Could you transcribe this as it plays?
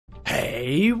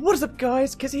Hey, what is up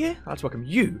guys, Kizzy here. I'd like to welcome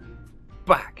you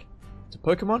back to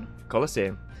Pokemon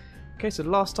Colosseum. Okay, so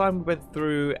last time we went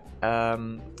through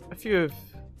a few of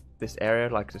this area,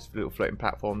 like just little floating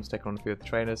platforms, taking on a few of the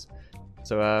trainers.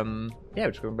 So yeah,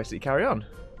 we're just going to basically carry on.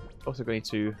 Also going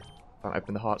to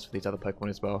open the hearts for these other Pokemon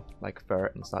as well, like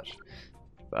Ferret and such.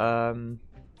 But,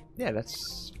 yeah,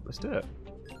 let's do it.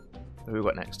 Who we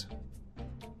got next?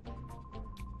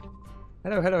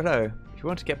 Hello, hello, hello. If you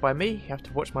want to get by me, you have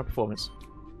to watch my performance.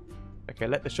 Okay,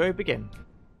 let the show begin.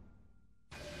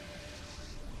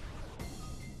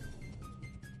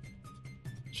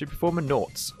 Should performer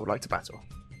Noughts would like to battle.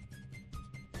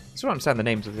 I still don't understand the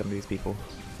names of some of these people.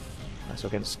 So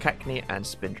against Cackney and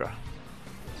Spindra.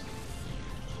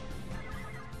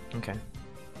 Okay.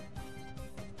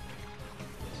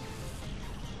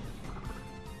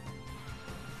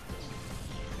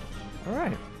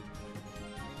 Alright.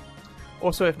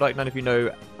 Also, if like none of you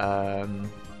know,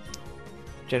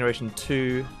 Generation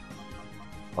 2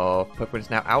 of Pokemon is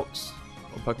now out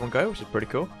on Pokemon Go, which is pretty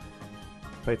cool.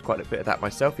 Played quite a bit of that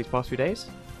myself these past few days.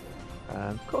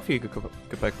 Got a few good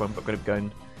Pokemon, but going to be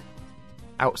going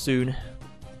out soon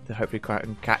to hopefully try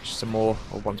and catch some more,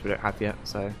 or ones we don't have yet,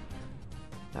 so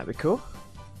that'd be cool.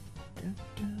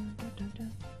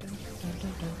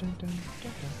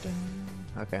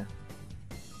 Okay.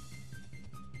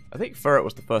 I think Ferret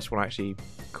was the first one I actually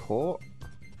caught.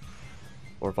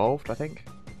 Or evolved, I think.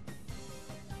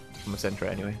 From a Centra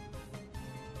anyway.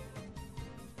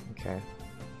 Okay.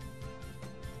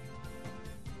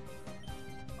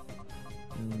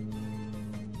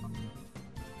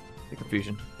 The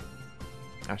confusion.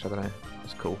 Actually, I don't know.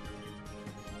 It's cool.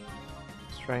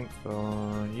 Strength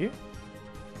on you.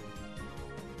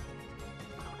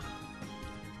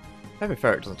 Maybe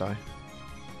Ferret doesn't die.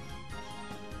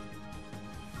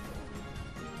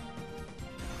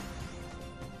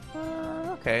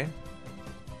 Okay.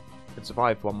 Could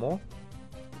survive one more.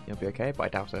 You'll be okay, but I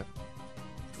doubt it.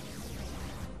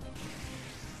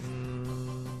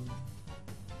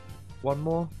 One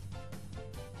more.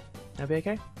 That'll be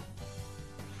okay.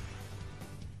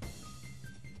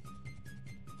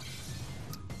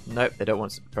 Nope, they don't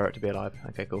want Ferret to be alive.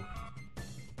 Okay, cool.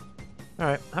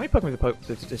 Alright, how many Pokemon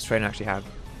does this trainer actually have? I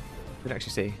didn't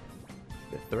actually see.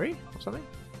 Is it 3 or something?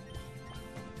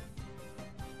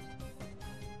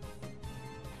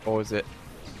 Or was it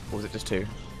just 2?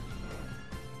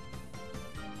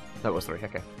 No, it was 3,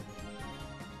 okay.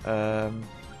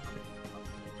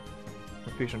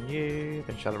 Confusion on you,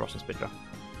 then Shallow Ross and Spindra.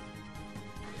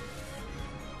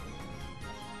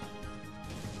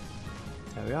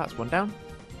 There we are, that's one down.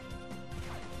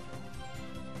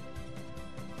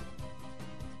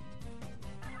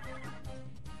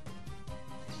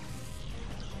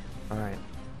 Alright.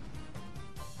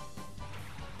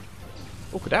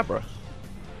 Oh, Kadabra.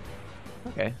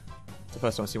 Okay. It's the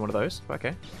first time I've seen one of those, but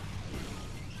okay.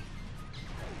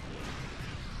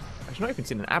 I've not even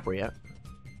seen an Abra yet.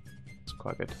 It's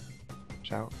quite good.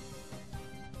 Shout.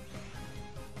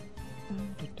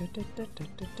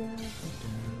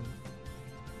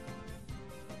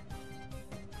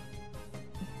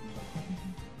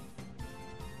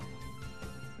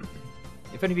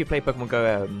 If any of you play Pokemon Go,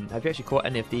 have you actually caught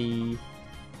any of the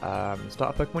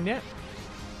starter Pokemon yet?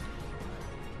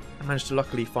 I managed to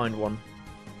luckily find one.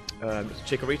 It's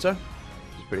a Chikorita,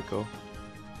 which is pretty cool.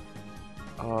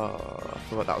 I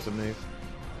feel like that was a move.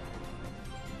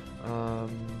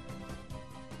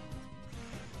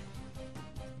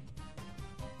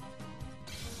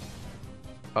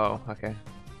 Oh, okay.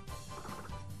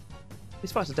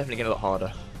 These fights are definitely getting a lot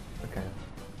harder. Okay.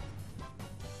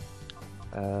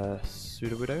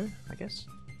 Sudowoodo, I guess.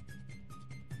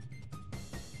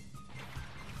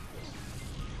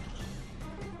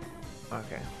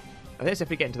 Okay. I think it's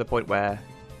definitely getting to the point where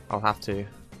I'll have to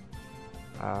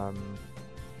what am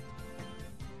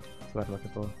I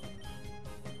looking for?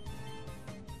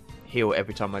 Heal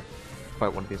every time I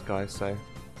fight one of these guys, so.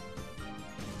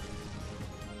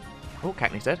 Oh,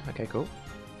 Cackney's dead. Okay, cool.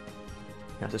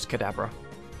 Now just Kadabra.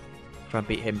 Try and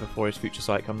beat him before his future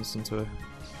sight comes in for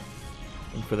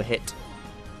the hit.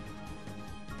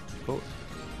 Cool.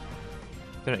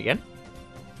 Doing it again.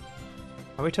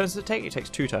 How many turns does it take? It takes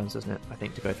 2 turns, doesn't it? I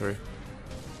think, to go through.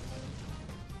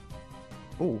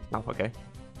 Ooh, wow, okay.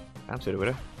 Damn,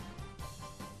 Sudowoodo.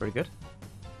 Pretty good.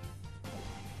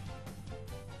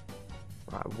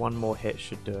 Right, one more hit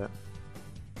should do it.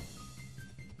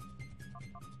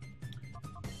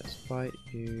 Let's fight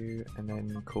you, and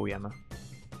then call Yama.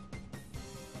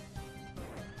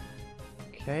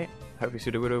 Okay, hopefully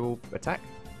Sudowoodo will attack.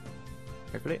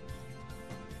 Hopefully.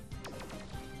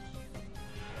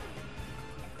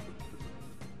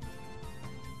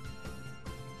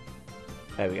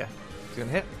 There we go. Is it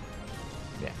gonna hit?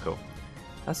 Yeah, cool.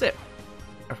 That's it.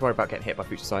 I have to worry about getting hit by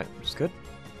future sight, which is good.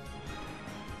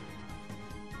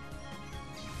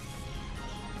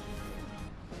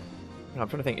 I'm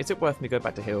trying to think, is it worth me going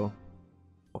back to heal?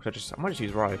 Or should I might just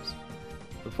use Rives.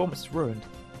 Performance is ruined.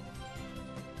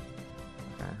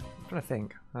 Okay, I'm trying to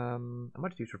think. I might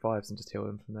just use Revives and just heal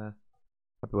them from there.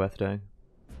 That'd be worth doing.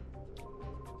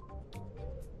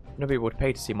 Nobody would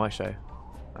pay to see my show.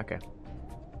 Okay.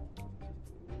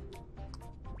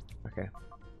 Okay.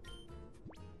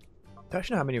 I don't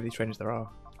actually know how many of these trainers there are.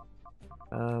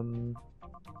 Alright,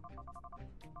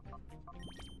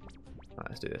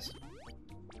 let's do this.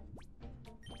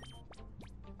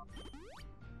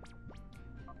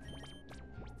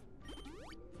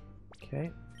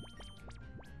 Okay.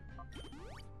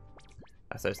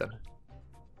 That's those then.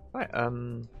 Right,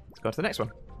 let's go on to the next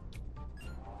one.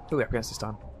 Who are we up against this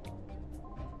time?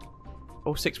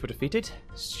 All 6 were defeated?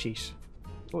 Sheesh.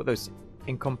 What were those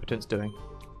incompetents doing?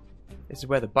 This is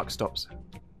where the buck stops.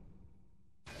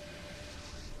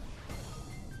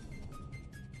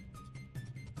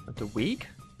 And a weak?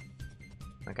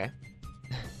 Okay.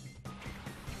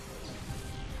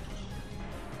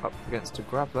 Up against a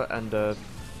Grappler and a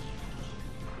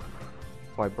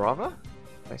Vibrava?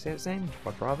 Did I say its name?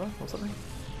 Vibrava or something?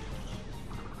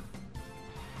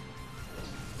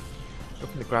 I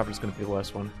think the Graveler's going to be the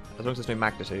worst one. As long as there's no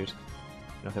magnitude,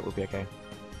 I think we'll be okay.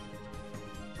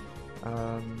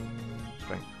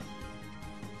 Strength.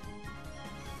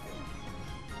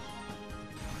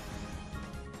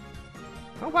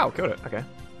 Oh wow, killed it. Okay.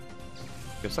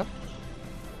 Good stuff.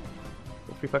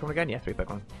 3 Pokemon again? Yeah, 3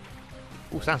 Pokemon.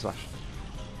 Ooh, Sand Slash.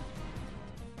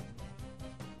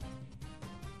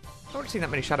 I've already seen that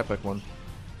many Shadow Pokemon.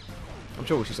 I'm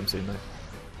sure we'll see some soon though.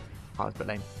 Oh, that's a bit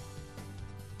lame.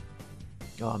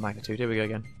 Oh, magnitude. Here we go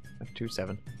again.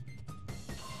 2-7.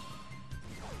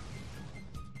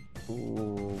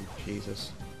 Ooh,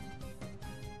 Jesus.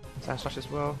 Sand Slash as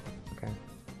well. Okay.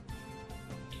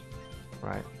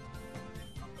 Right.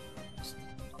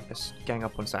 Let's gang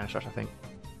up on Sand Slash, I think.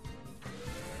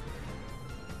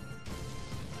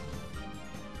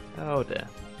 Oh dear.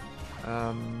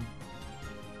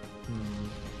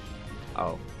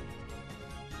 Oh.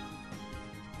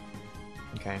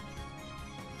 Okay.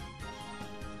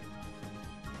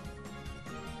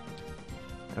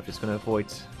 I'm just going to avoid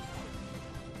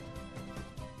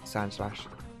Sand Slash.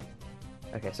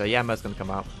 Okay, so Yama's going to come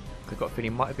out. I've got a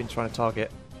feeling he might have been trying to target.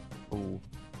 Ooh.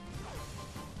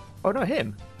 Oh no,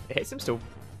 him! It hits him, still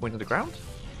went on the ground?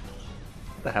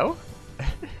 What the hell?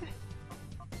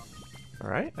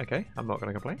 Alright, okay, I'm not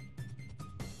going to complain.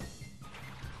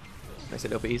 Makes it a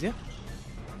little bit easier.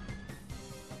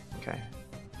 Okay.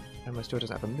 Emma still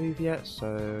doesn't have a move yet,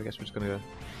 so I guess we're just going to go...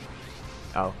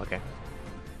 Oh, okay.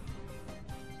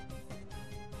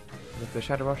 Look for the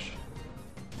Shadow Rush.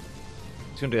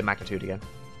 He's going to do a Magnitude again,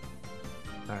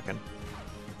 I reckon.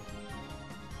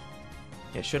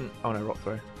 Yeah, it shouldn't... Oh no, Rock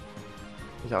Throw.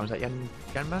 Is that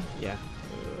Yanma? Yeah.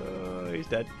 He's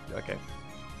dead. Okay.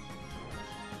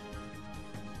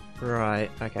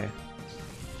 Right, okay.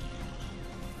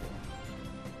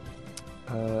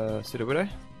 Pseudo Widow.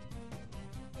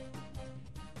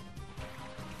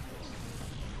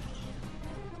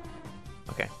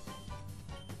 Okay.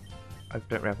 I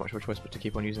don't really have much of a choice but to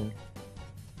keep on using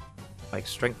like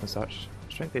strength and such.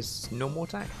 Strength is normal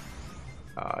attack?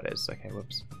 Ah, it is. Okay,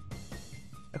 whoops.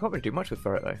 I can't really do much with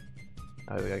Ferret though.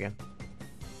 Oh, there we go again.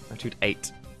 Magnitude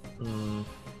 8.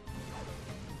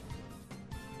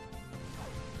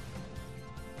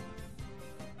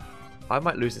 I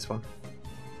might lose this one.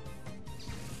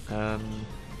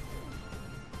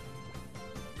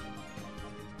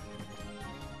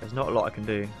 There's not a lot I can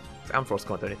do. Ampharos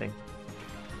can't do anything.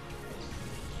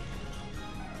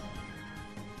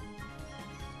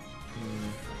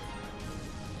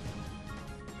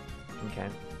 Okay.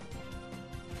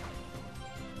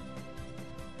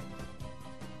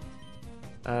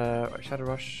 Right, Shadow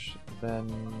Rush, then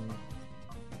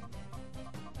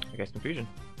I guess Confusion.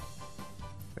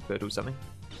 Hopefully it'll do something.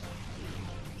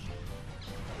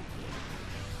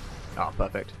 Ah,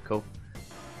 perfect. Cool.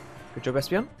 Good job,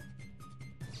 Espeon.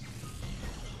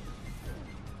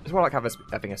 It's what I like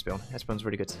having Espeon. Espeon's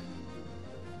really good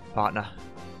partner.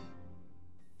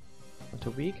 Not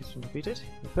a weak, it's been defeated.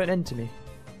 You put an end to me.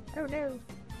 Oh no.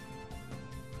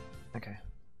 Okay.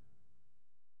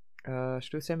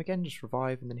 Should we do the same again? Just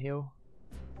revive and then heal?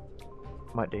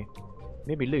 Might do.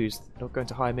 Maybe lose. They'll go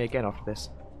into higher me again after this.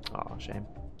 Oh, shame.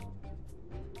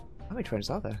 How many trainers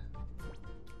are there?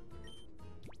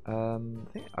 I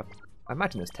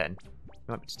imagine there's 10. It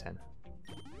might be just 10.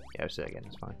 Yeah, let's do it again,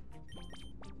 that's fine.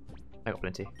 I got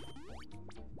plenty.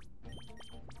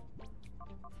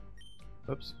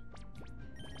 Oops.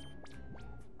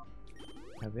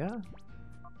 There we are.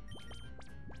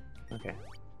 Okay.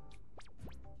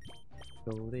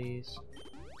 All these.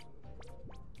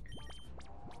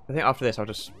 I think after this I'll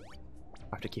just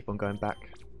have to keep on going back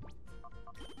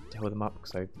to heal them up,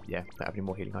 so yeah, don't have any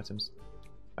more healing items.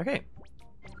 Okay.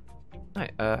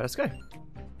 Alright, let's go.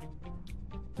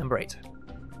 Number 8.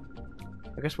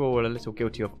 I guess we're all a little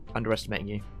guilty of underestimating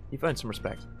you. You've earned some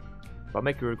respect, but I'll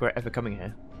make you regret ever coming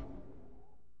here.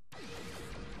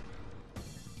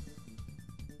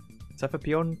 Is that for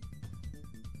beyond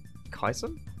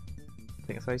Kaisen? I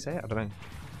think that's how you say it, I don't know.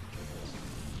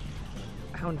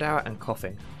 Houndour and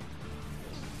coughing.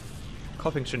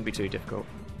 Coughing shouldn't be too difficult.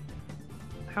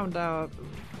 Houndour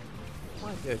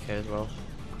might be okay as well.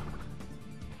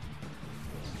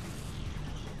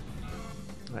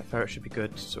 Right, ferret should be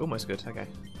good. It's almost good, okay.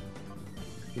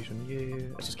 Confusion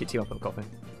you. Let's just keep team up on coughing.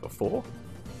 Got 4?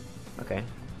 Okay.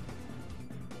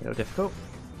 A little difficult.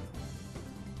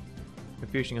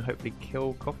 Confusion and hopefully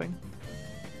kill coughing.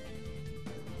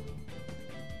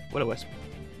 Will-o-wisp.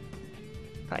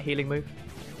 That healing move?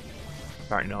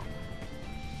 Apparently not.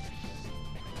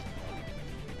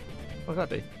 What does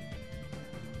that do?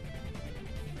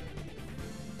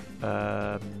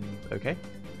 Okay.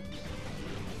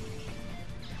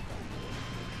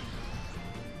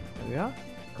 There we are.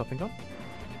 Coughing gone.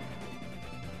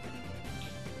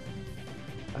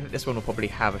 I think this one will probably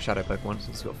have a shadow Pokemon since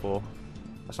it's got 4.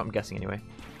 That's what I'm guessing anyway.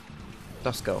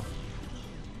 Duskull.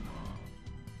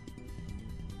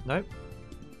 Nope.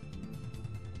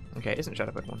 Okay, it isn't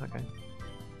shadow Pokemon, okay.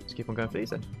 Let's keep on going for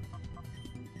these then.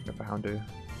 Go for Houndour.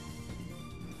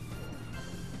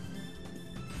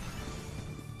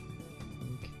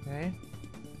 Okay.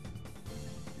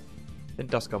 I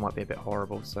think Duskull might be a bit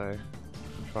horrible, so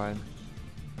I'll try and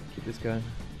keep this going.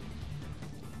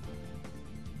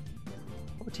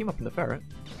 I'll team up in the ferret.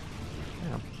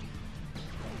 Yeah.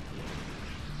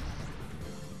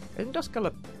 Isn't Duskull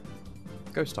a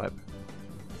ghost type?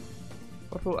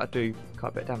 I thought I'd do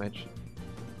quite a bit of damage.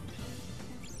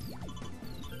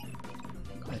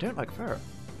 God, I don't like ferret.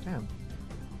 Damn.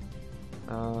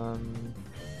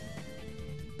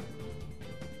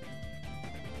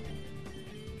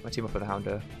 My team up with the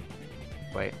Houndour.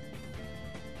 Wait.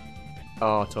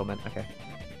 Oh, Torment. Okay.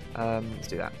 Let's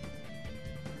do that.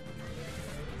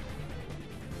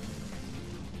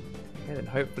 Okay, then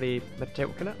hopefully Meditate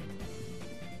will kill it.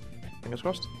 Fingers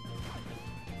crossed.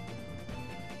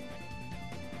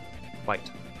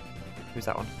 Fight. Who's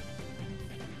that one?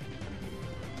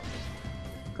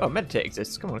 God, Meditate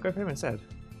exists. Come on, go for him instead.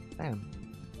 Damn.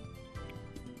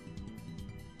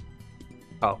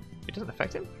 Oh, it doesn't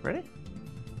affect him? Really?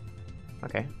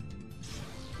 Okay.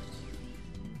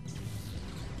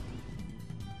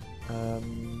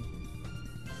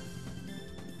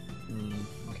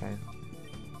 Okay. I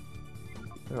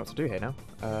don't know what to do here now.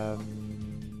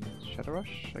 Shadow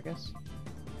Rush, I guess?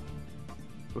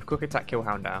 With Quick Attack kill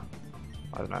Houndour.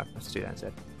 I don't know, let's do that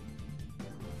instead.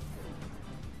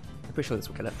 I'm pretty sure this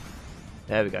will kill it.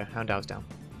 There we go, Houndour's down.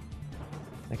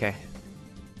 Okay.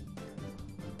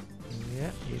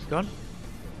 Yeah, he's gone.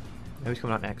 Now who's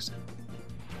coming out next?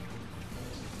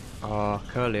 Oh,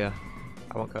 Curlier.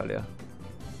 I want Curlier.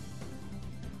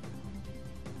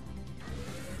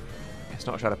 It's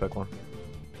not a shadow Pokemon.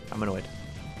 I'm annoyed.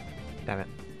 Damn it.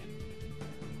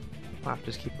 I'll have to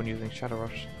just keep on using Shadow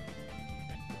Rush.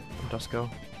 On Duskull.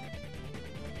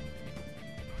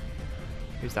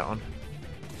 Who's that on?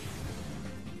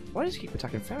 Why does he keep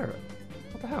attacking Ferret?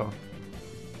 What the hell?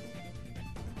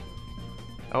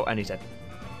 Oh, and he's dead.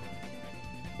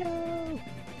 No!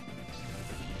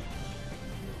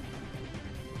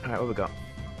 Alright, what we got?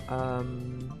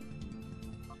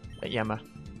 Yanma,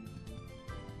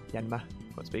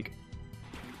 can't speak.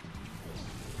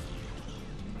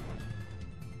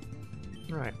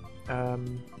 Right,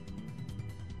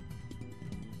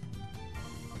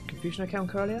 Confusion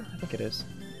account earlier? I think it is.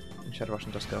 And Shadow Rush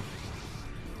and Duskull.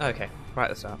 Okay, write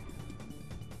this out.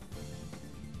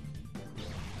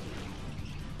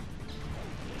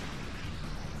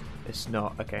 It's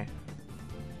not, okay.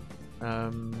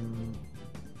 I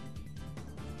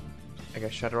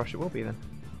guess Shadow Rush it will be then.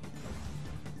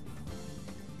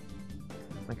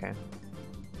 Okay.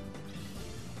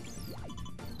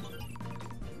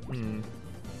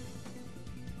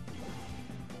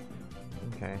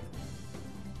 Okay.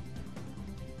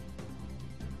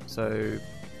 So I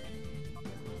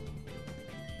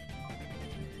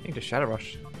think just Shadow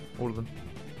Rush all of them,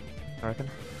 I reckon.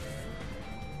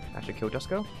 Actually kill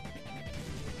Duskull.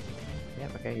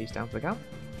 Yep, okay, he's down for the count.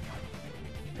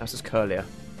 That's just Curlier.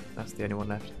 That's the only one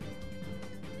left.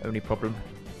 Only problem.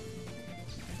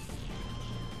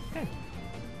 Okay.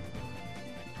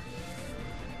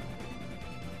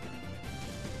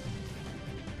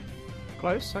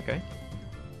 Close, okay.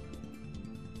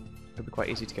 It'll be quite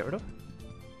easy to get rid of.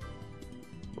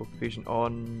 Full confusion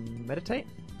on meditate.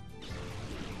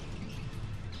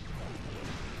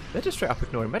 They're just straight up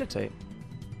ignoring meditate.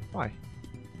 Why?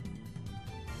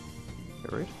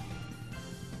 Bit rude.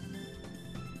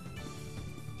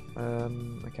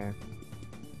 Okay.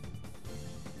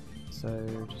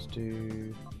 So just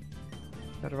do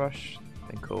Shadow Rush,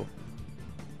 then cool.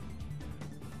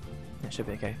 That should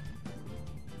be okay.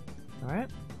 Alright.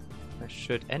 That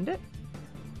should end it.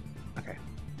 Okay.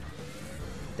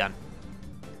 Done.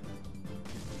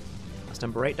 That's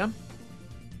number 8 done.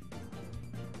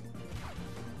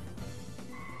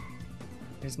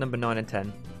 Here's number 9 and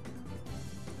 10.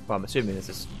 Well, I'm assuming this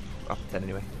is up to 10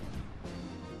 anyway.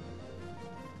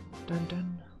 Dun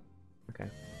dun. Okay.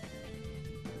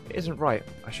 It isn't right.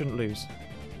 I shouldn't lose.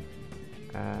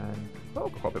 And oh,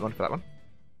 got quite a bit of money for that one.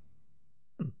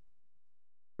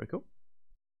 Very cool.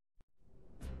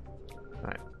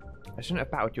 Right. I shouldn't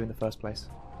have battled you in the first place.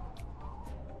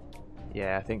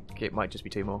 Yeah, I think it might just be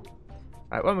 2 more.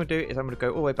 Alright, what I'm going to do is I'm going to go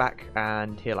all the way back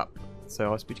and heal up.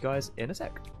 So I'll speak to you guys in a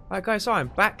sec. Alright guys, so I'm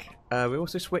back. We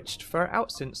also switched Fur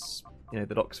out since, you know,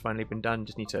 the lock's finally been done.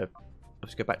 Just need to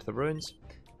obviously go back to the ruins.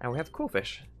 And we have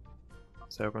Quillfish.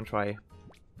 So we're going to try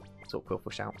sort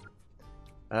Quillfish out.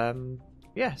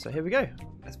 Yeah, so here we go.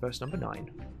 That's verse number 9.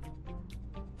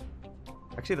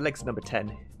 Actually, the legs are number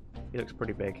 10. He looks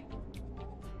pretty big.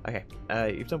 Okay,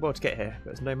 you've done well to get here, but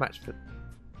there's no match for...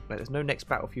 Like, there's no next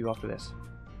battle for you after this.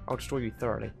 I'll destroy you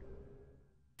thoroughly.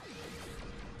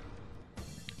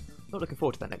 Not looking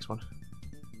forward to that next one.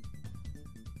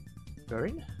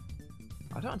 Gorin?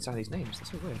 I don't understand these names, they're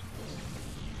so weird.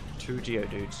 2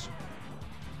 Geodudes.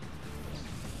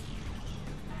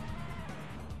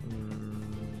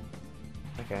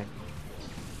 Okay.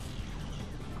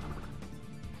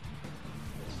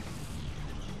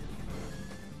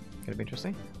 Gonna be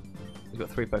interesting. He's got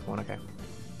 3 Pokemon, okay.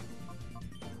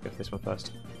 Go for this one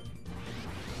first.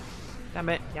 Damn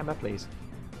it, Yamba, please.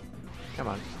 Come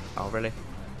on. Oh, really?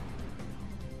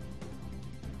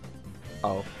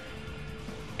 Oh.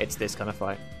 It's this kind of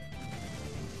fight.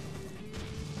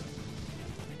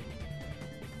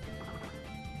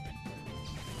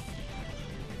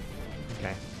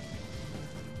 Okay.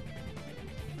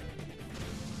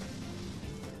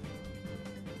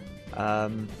 I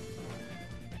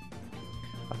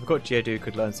forgot Geodude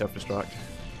could learn self-destruct.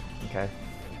 Okay.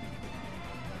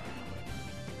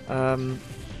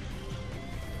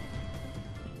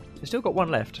 We've still got 1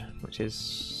 left, which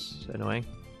is annoying.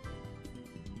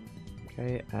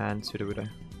 Okay, and Sudowoodo.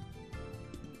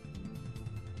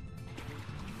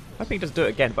 I think he does do it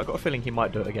again, but I've got a feeling he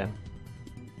might do it again.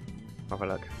 Have a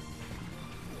look.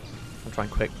 I'll try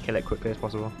and kill it quickly as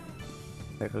possible.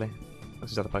 Hopefully.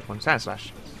 What's his other Pokemon?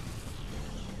 Sandslash.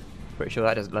 Pretty sure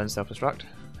that doesn't learn self-destruct.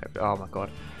 Oh my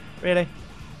god. Really?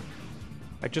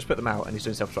 I just put them out and he's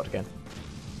doing self-destruct again.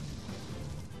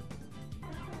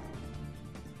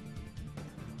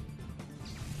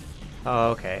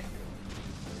 Oh, okay.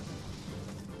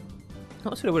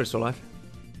 Not Sudowoodo still alive.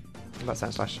 What about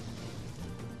Sandslash?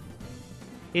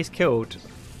 He's killed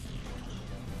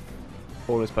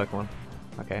all his Pokemon.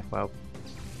 Okay, well.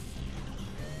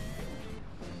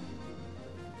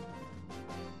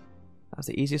 That's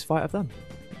the easiest fight I've done.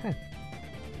 Okay.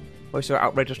 Well, so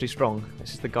outrageously strong.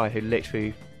 This is the guy who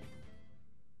literally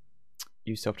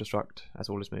used self-destruct as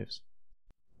all his moves.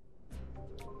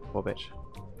 Poor bitch.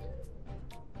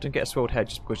 Don't get a swelled head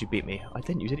just because you beat me. I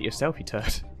didn't, you did it yourself, you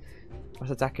turd. Mass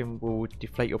attacking will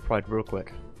deflate your pride real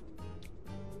quick.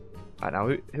 Right now,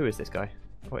 who is this guy?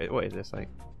 What is this, like?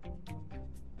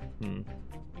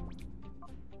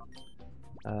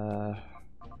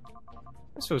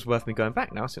 This feels worth me going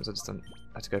back now since I just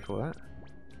had to go for that.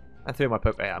 And through my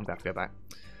Pokemon. Yeah, I'm going to have to go back.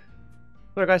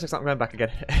 Alright guys, looks like I'm going back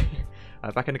again.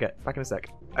 Back in a sec.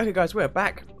 Okay guys, we're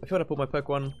back. I filled up all my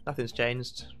Pokemon. Nothing's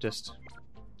changed. Just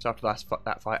after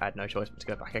that fight, I had no choice but to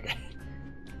go back again.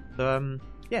 So,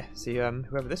 yeah, see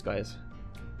whoever this guy is.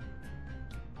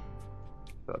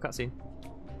 Got a cutscene.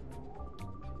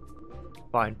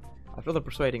 Fine. After all the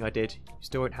persuading I did, you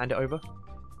still won't hand it over?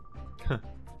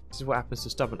 This is what happens to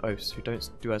stubborn oafs who don't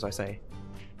do as I say.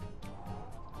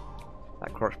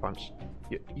 That crotch punch.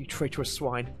 You traitorous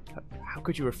swine. How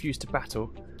could you refuse to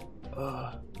battle?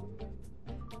 Ugh.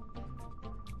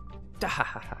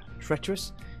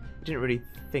 Treacherous? You didn't really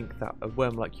think that a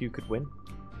worm like you could win?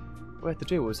 All I had to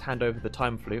do was hand over the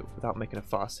time flute without making a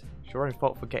fuss. It's your own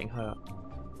fault for getting hurt.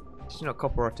 She's not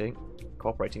cooperating,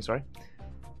 sorry.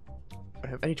 I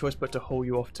don't have any choice but to haul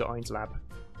you off to Ein's lab.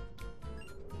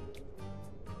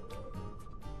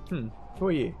 Who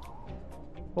are you?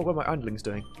 What were my underlings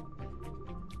doing?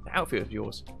 The outfit of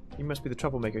yours. You must be the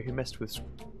troublemaker who messed with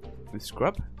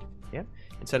Scrub? Yeah?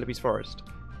 In Celebi's forest.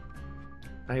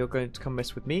 Now you're going to come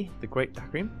mess with me, the great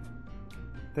Dakrim?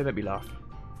 They let me laugh.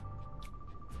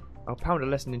 I'll pound a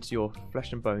lesson into your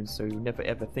flesh and bones so you'll never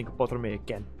ever think of bothering me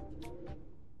again.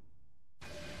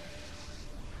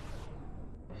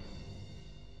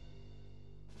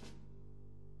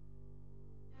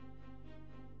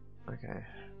 Okay,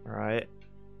 alright.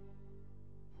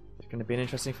 It's going to be an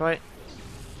interesting fight.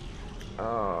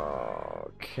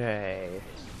 Okay.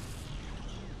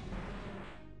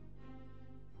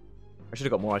 I should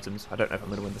have got more items. I don't know if I'm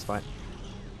going to win this fight.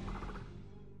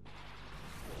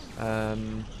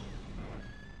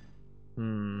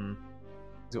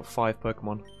 He's got 5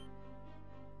 Pokemon.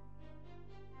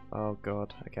 Oh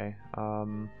god, okay.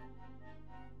 Not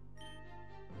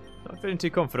feeling too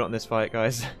confident on this fight,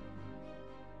 guys.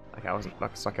 Okay, I wasn't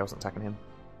attacking him.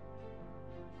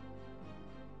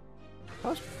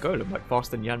 How's Golem like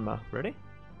faster than Yanma? Really?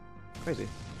 Crazy.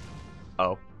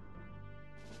 Oh.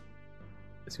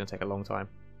 It's gonna take a long time.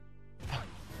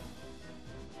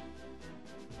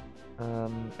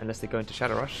 Unless they go into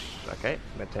Shadow Rush. Okay,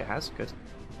 Entei has, good.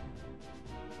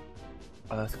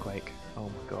 Earthquake. Oh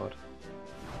my god.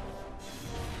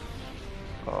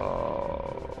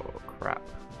 Oh crap.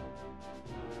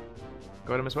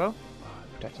 Got him as well? Oh,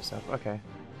 protect yourself, okay.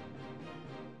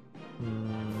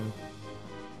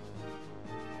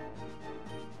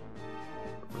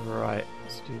 Right,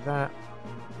 let's do that.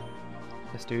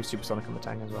 Let's do Supersonic on the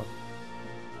Tang as well.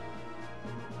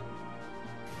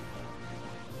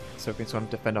 So we can sort of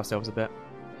defend ourselves a bit.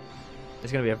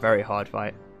 It's going to be a very hard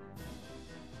fight.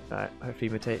 But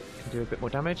hopefully Entei can do a bit more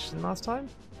damage than last time.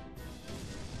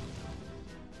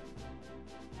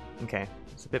 Okay,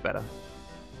 it's a bit better.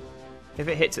 If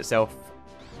it hits itself,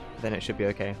 then it should be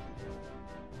okay.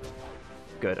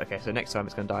 Good, okay, so next time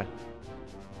it's going to die.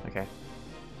 Okay.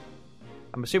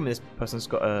 I'm assuming this person's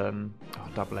got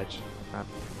double edge. Crap.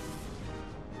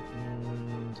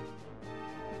 And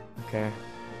okay.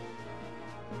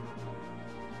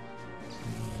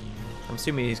 I'm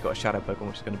assuming he's got a shadow Pokemon,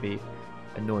 which is going to be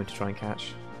annoying to try and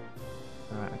catch.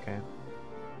 Alright, okay.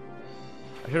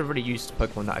 I should have really used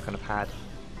Pokemon that I kind of had.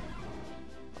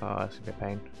 Oh, that's going to be a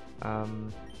pain.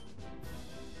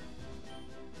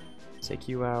 Take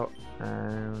you out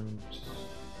and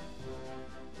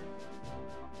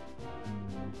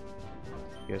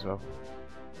you as well.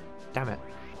 Damn it.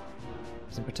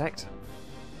 Doesn't protect.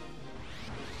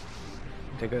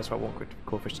 Okay, good. That's what I want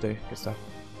Corfish to do. Good stuff.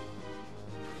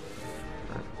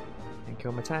 Right. And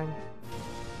kill my Tang.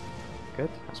 Good.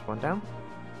 That's one down.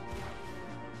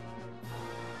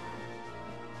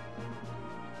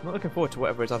 I'm not looking forward to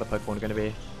whatever his other Pokemon are going to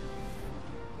be.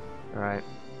 Alright.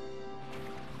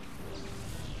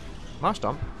 Marsh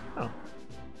Stomp? Oh.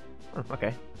 Oh,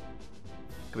 okay.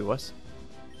 Could be worse.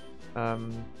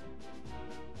 Supposed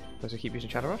to keep using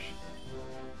Shadow Rush?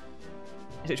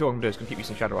 Is it sure what I'm going to do? Is going to keep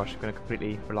using Shadow Rush. I'm going to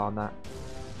completely rely on that.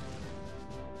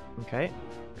 Okay,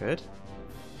 good.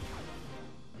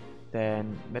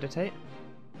 Then Meditate.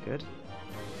 Good.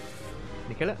 Can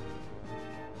you kill it?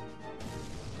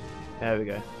 There we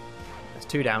go. That's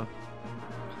 2 down.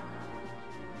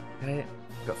 Okay,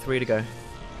 got 3 to go.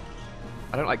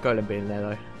 I don't like Golem being there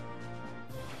though.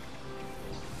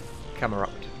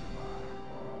 Camerupt.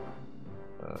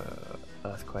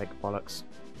 Earthquake, bollocks.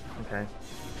 Okay.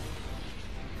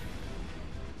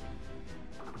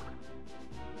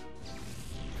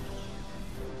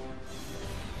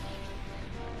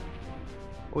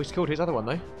 Oh, he's killed his other one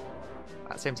though.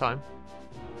 At the same time.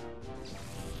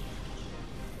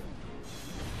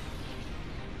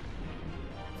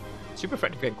 Super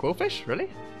effective against Quillfish? Really?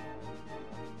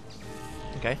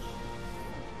 Okay.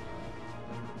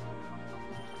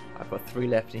 I've got 3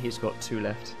 left and he's got 2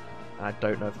 left. And I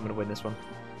don't know if I'm going to win this one.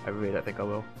 I really don't think I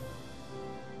will.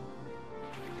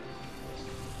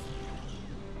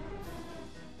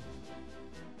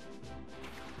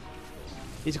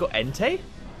 He's got Entei?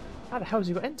 How the hell has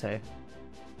he got Entei?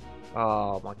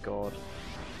 Oh my god.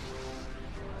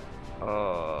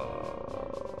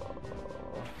 Oh.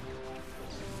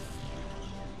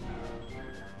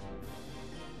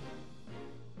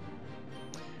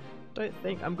 Don't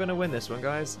think I'm gonna win this one,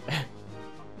 guys.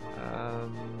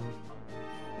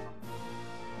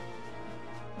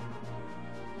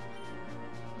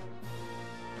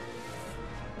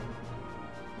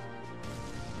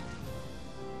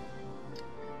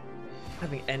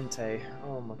 Having Entei,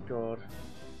 oh my god.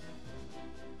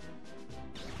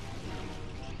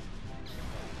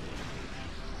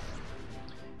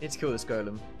 Need to kill this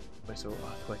golem. Whistle,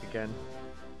 earthquake again.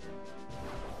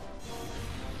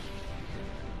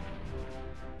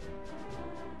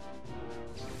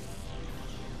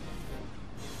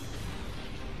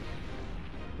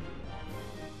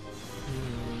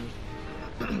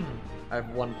 I have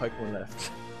one Pokemon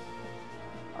left.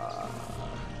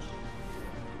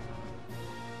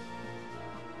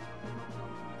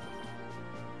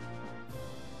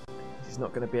 This is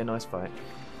not going to be a nice fight.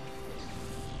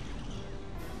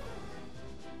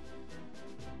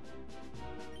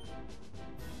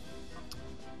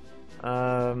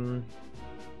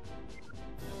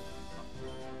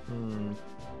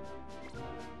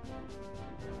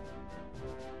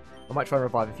 I might try and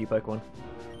revive a few Pokemon.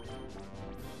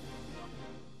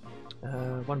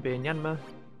 One being Yanma.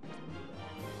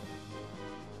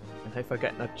 And if I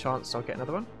get a chance, I'll get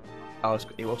another one. Oh,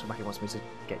 it automatically wants me to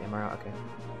get Yanma out, okay.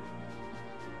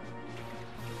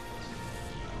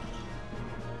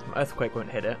 My Earthquake won't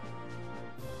hit it.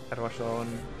 Shadow Rush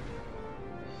on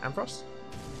Ampharos?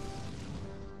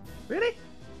 Really?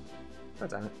 Oh,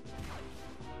 damn it.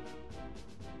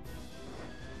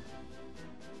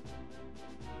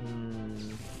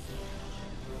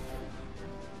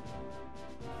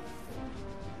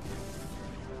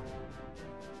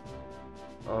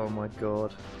 Oh my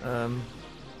god.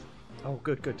 Oh,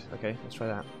 good, good. Okay, let's try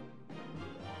that.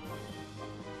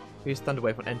 Use Thunder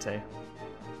Wave on Entei.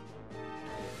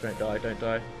 Don't die, don't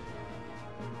die.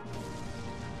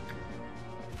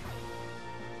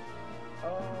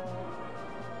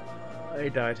 Oh, he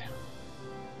died.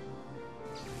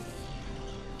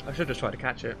 I should just try to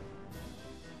catch it.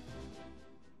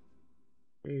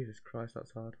 Jesus Christ,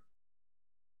 that's hard.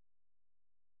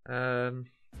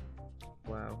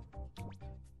 Wow.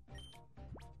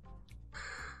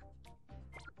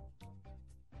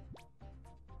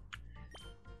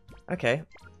 Okay.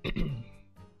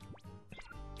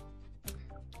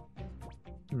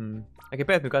 Okay,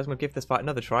 bear with me guys, I'm going to give this fight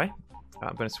another try.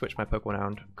 I'm going to switch my Pokemon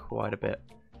around quite a bit.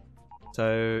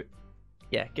 So,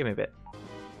 yeah, give me a bit.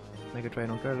 Mega Drain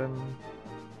on Golem.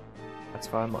 That's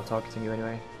fine, I'm not targeting you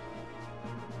anyway.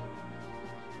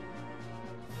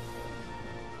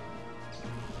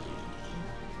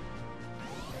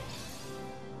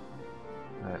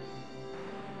 Alright.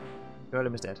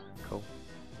 Golem is dead. Cool.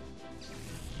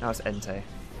 Now it's Entei.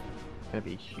 Gonna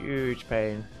be a huge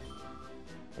pain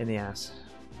in the ass.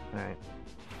 Alright.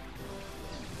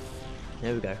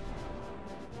 Here we go.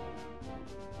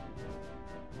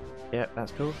 Yep,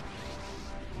 that's cool.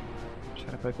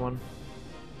 Shadow Pokemon.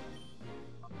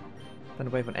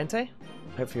 Thunder Wave on Entei.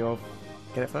 Hopefully I'll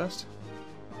get it first.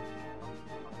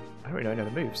 I don't really know any other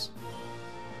moves.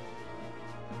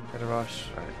 Shadow Rush.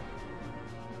 Alright.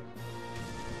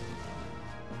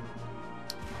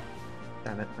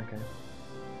 Damn it, okay.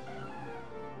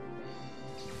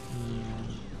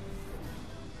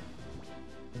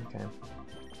 Okay.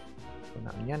 Put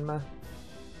that on Yanma.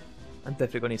 I'm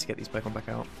definitely going to need to get these Pokemon back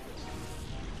out.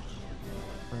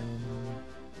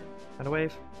 And a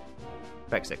wave.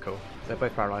 Vex it, cool. They're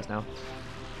both paralyzed now.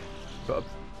 Got a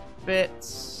bit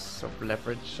of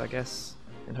leverage, I guess,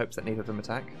 in hopes that neither of them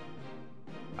attack.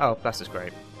 Oh, that's just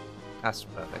great. That's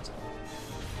perfect.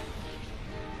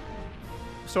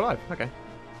 Still alive, okay.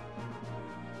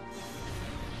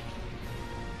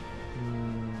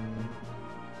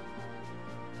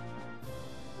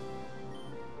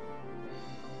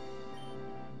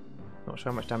 Not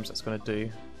sure how much damage that's going to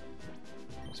do.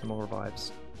 Some more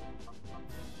revives.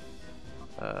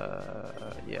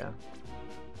 Yeah.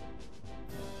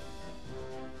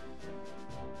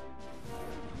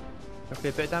 Hopefully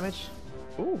a bit of damage.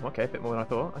 Ooh, okay, a bit more than I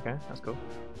thought. Okay, that's cool.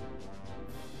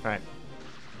 Alright.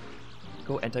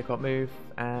 Cool, Entei can't move,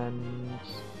 and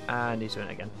he's doing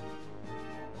it again.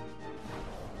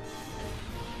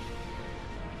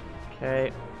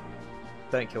 Okay.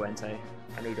 Don't kill Entei.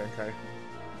 I need Entei.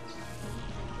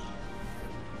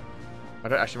 I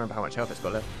don't actually remember how much health it's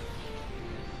got left.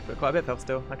 But quite a bit of health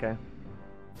still, okay.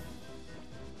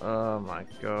 Oh my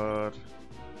god.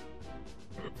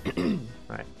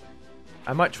 Right.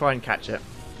 I might try and catch it.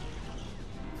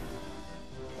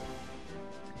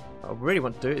 What I really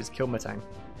want to do is kill Matang.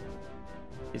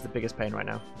 He's the biggest pain right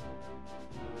now.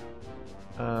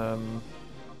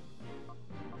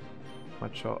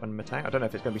 One shot on Matang. I don't know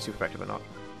if it's going to be super effective or not.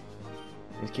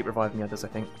 I need to keep reviving the others, I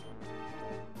think.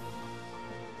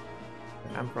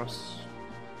 Ampharos.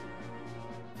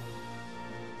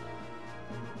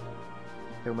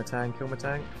 Kill Matang, kill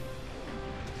Matang.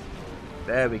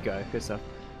 There we go, good stuff.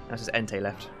 Now just Entei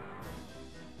left.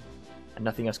 And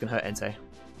nothing else can hurt Entei.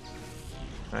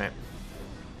 Alright.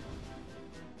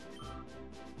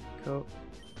 Cool.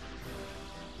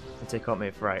 Entei can't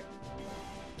move, right.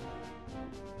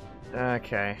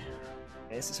 Okay.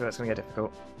 This is where it's going to get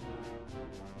difficult.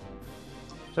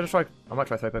 Should I try? I might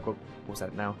try throw Pokeballs at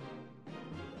it now.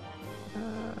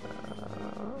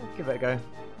 Give it a go.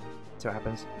 See what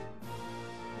happens.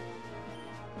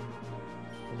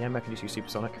 Yeah, I'm making you use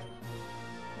Supersonic.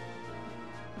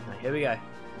 Right, here we go.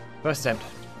 First attempt.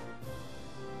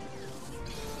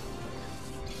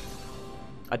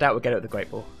 I doubt we'll get it with the Great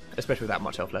Ball. Especially with that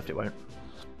much health left, it won't.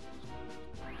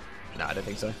 No, I don't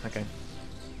think so. Okay.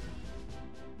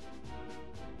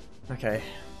 Okay.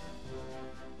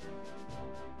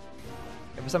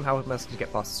 If I somehow manage to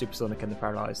get past the Supersonic and the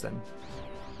Paralyze, then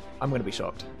I'm going to be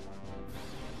shocked.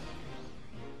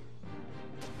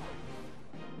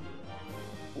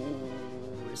 Ooh,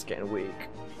 it's getting weak.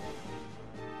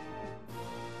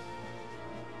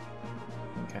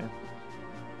 Okay.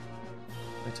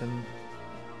 Item.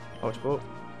 Ultra Ball.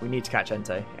 We need to catch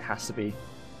Entei. It has to be. It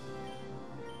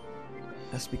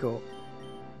has to be caught.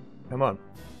 Come on.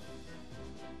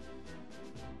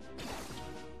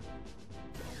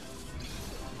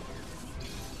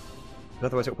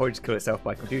 Otherwise it will probably just kill itself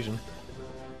by confusion.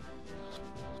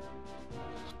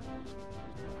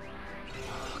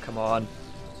 Oh, come on.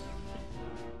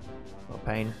 What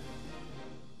pain.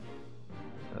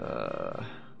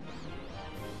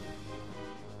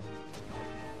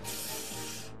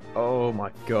 Oh my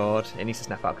god. It needs to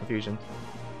snap out confusion.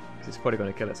 Because it's probably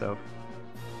going to kill itself.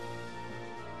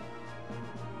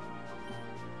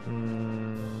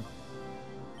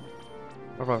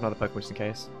 I'll roll another Pokemon just in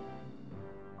case.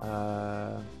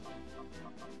 Don't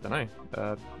know.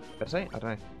 Better say? I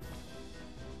don't know.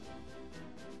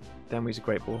 Then we use a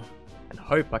Great Ball and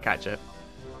hope I catch it.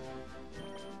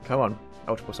 Come on.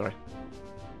 Ultra Ball, sorry.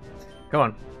 Come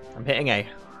on. I'm hitting A. I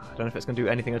don't know if it's going to do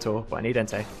anything at all, but I need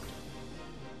Entei.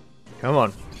 Come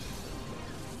on.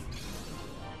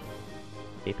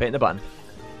 Keep hitting the button.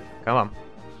 Come on.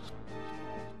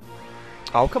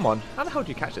 Oh, come on. How the hell do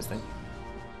you catch this thing?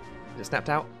 Is it snapped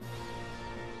out?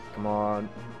 Come on.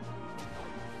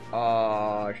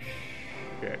 Oh,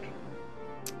 shit.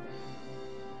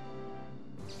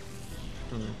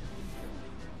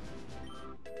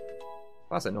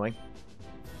 That's annoying.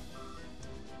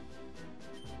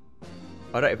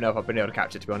 I don't even know if I've been able to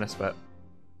catch it, to be honest, but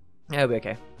yeah, it'll be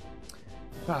okay.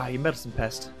 Ah, you meddlesome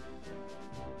pest.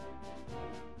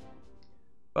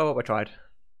 Well, we tried.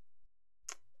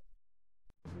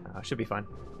 I should be fine.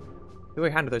 The way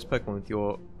you handle those Pokemon with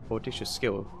your audacious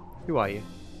skill. Who are you?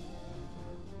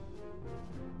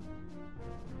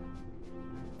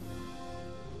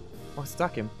 Let's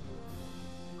attack him.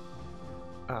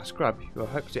 Ah, Scrub, you are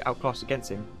hopelessly outclassed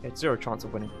against him. He had zero chance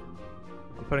of winning.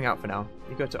 I'm pulling out for now.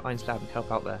 You go to Ein's lab and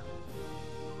help out there.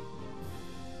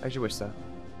 As you wish, sir.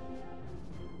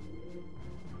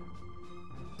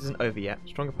 This isn't over yet.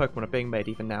 Stronger Pokemon are being made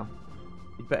even now.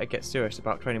 You'd better get serious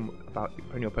about training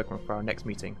your Pokemon for our next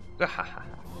meeting.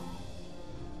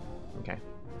 Okay.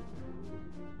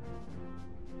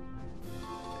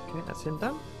 Okay, that's him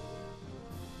done.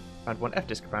 Found one F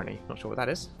disc apparently. Not sure what that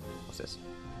is. What's this?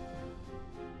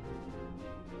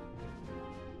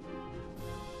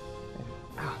 Okay.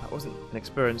 Ah, that wasn't an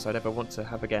experience I'd ever want to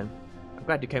have again. I'm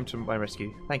glad you came to my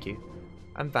rescue. Thank you.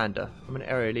 I'm Vander. I'm an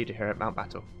area leader here at Mount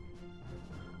Battle.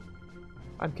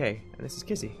 I'm Kay, and this is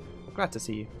Kizzy. I'm glad to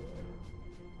see you.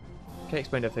 Kay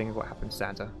explained everything of what happened to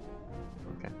Santa.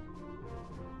 Okay.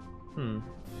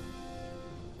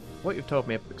 What you've told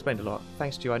me explained a lot.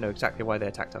 Thanks to you, I know exactly why they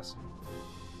attacked us.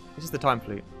 This is the Time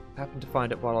Flute. I happened to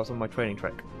find it while I was on my training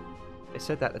trek. It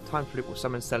said that the Time Flute will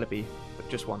summon Celebi, but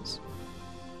just once.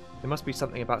 There must be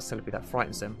something about Celebi that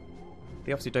frightens them.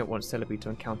 They obviously don't want Celebi to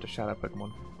encounter shadow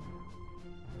Pokemon.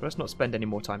 But let's not spend any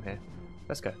more time here.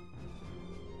 Let's go.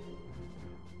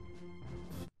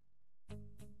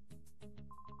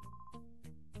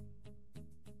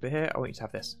 But here, I want you to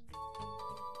have this.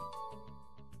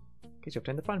 In case you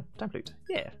obtain the Time Flute.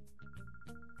 Yeah.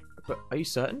 But are you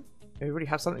certain? Do you really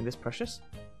have something this precious?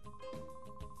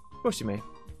 Of course you may.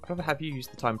 I'd rather have you use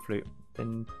the Time Flute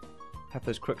than have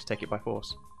those crooks take it by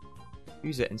force.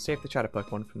 Use it and save the shadow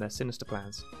Pokemon from their sinister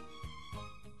plans.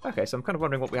 Okay, so I'm kind of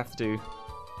wondering what we have to do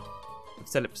with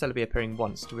Celebi appearing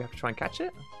once. Do we have to try and catch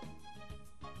it?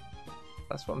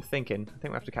 That's what I'm thinking. I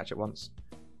think we have to catch it once.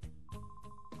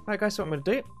 Alright guys, so what I'm going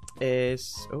to do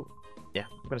is... Oh, yeah.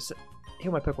 I'm going to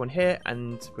heal my Pokemon here,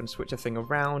 and I'm going to switch everything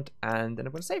around, and then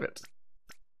I'm going to save it.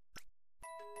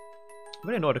 I'm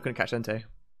really annoyed I couldn't catch Entei.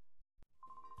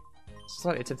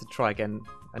 Slightly tempted to try again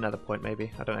another point,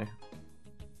 maybe. I don't know.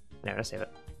 No, let's save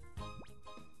it.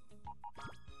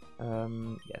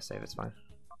 Yeah, save it's fine.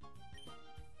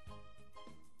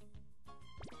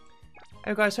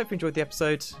 Hey guys, hope you enjoyed the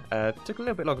episode. Took a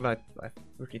little bit longer than I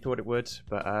really thought it would,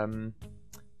 but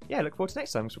yeah, look forward to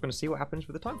next time because we're going to see what happens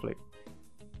with the Time Flute.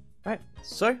 Right,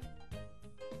 so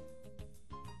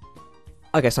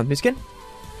I guess I'm Miskin.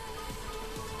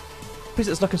 Please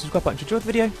hit the like and subscribe button to enjoy the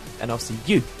video, and I'll see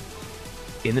you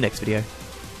in the next video.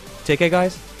 Take care,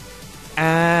 guys,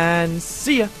 and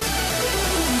see ya!